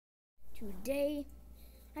Today,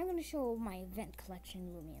 I'm going to show my event collection,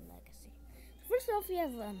 Loomian Legacy. First off, we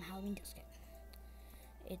have Halloween Dusket.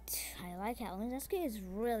 I like Halloween Dusket. It's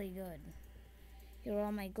really good. Here are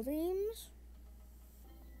all my gleams,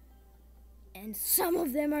 and some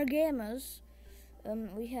of them are gammas.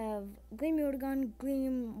 We have Gleam Yordagon,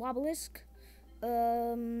 Gleam Wobelisk,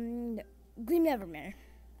 Gleam Nevermare.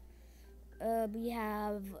 We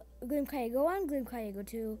have Gleam Kaigo 1, Gleam Kaigo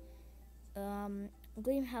 2,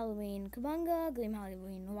 Gleam Halloween Kabunga, Gleam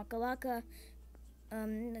Halloween Waka Waka,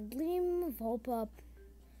 Gleam Volpup,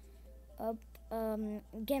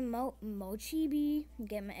 Gamma Mochibi,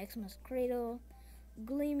 Gamma Xmas Cradle,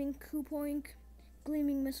 Gleaming Kupoink,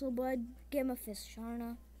 Gleaming Missile Bud, Gamma Fist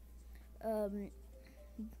Sharna,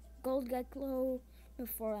 Gold Geklo,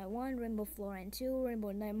 Rainbow 1, Rainbow Florine 2,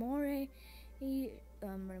 Rainbow Naimore,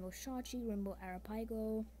 Rainbow Shachi, Rainbow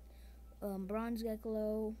Arapago, Bronze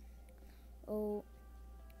Geklo,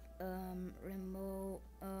 Rainbow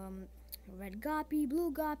Red Goppy,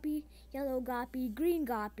 Blue Goppy, Yellow Goppy, Green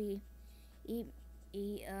Goppy,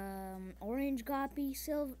 Orange Goppy,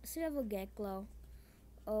 Silver Geklo,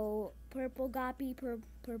 Purple Goppy,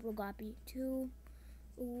 Purple Goppy 2,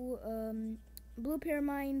 Blue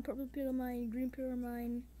Pyramine, Purple Pyramine, Green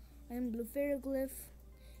Pyramine, and Blue Ferroglyph.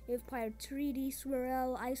 We have Pirate 3D,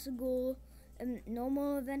 Swirl, Icicle,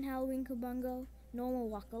 Normal Event Halloween Kabungo, Normal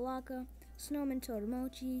Waka Waka, Snowman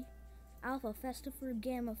Totemochi, Alpha Festifer,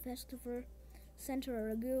 Gamma Festifer,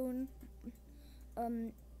 Centaur Ragoon,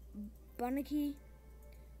 Bunnicky,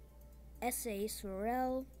 SA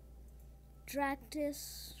Swirl,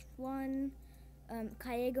 Dractus 1,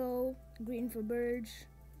 Kaigo, Green for Burge,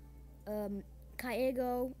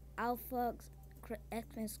 Kaigo, Alpha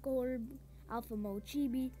X-Men Scorb, Alpha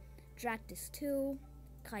Mochibi, Dractus 2,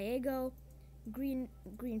 Kaigo, Green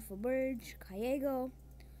for Burge, Kaigo,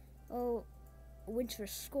 Winter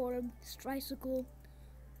Scorb, Stricycle,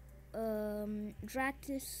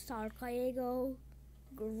 Dractus, Star Kaigo,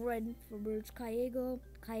 Red for Burge, Kaigo,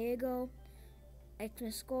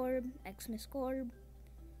 Xmas Scorb,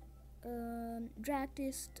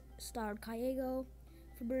 Dractus, Star Kaigo,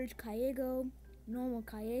 for Burge Kaigo, Normal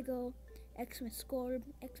Kaigo, Xmas Scorb,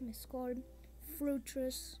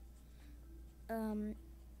 Fruitress,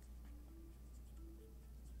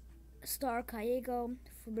 Star Kaigo,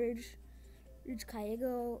 for Burge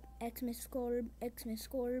Kaigo, Xmas Scorb,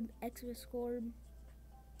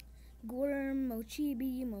 Gorm,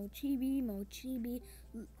 Mochibi,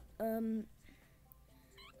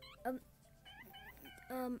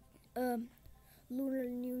 Lunar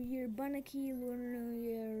New Year Bunnicky, Lunar New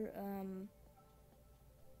Year,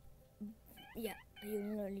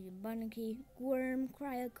 Lunar New Year Bunnicky, Worm,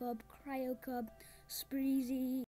 Cryo Cub, Spreezy,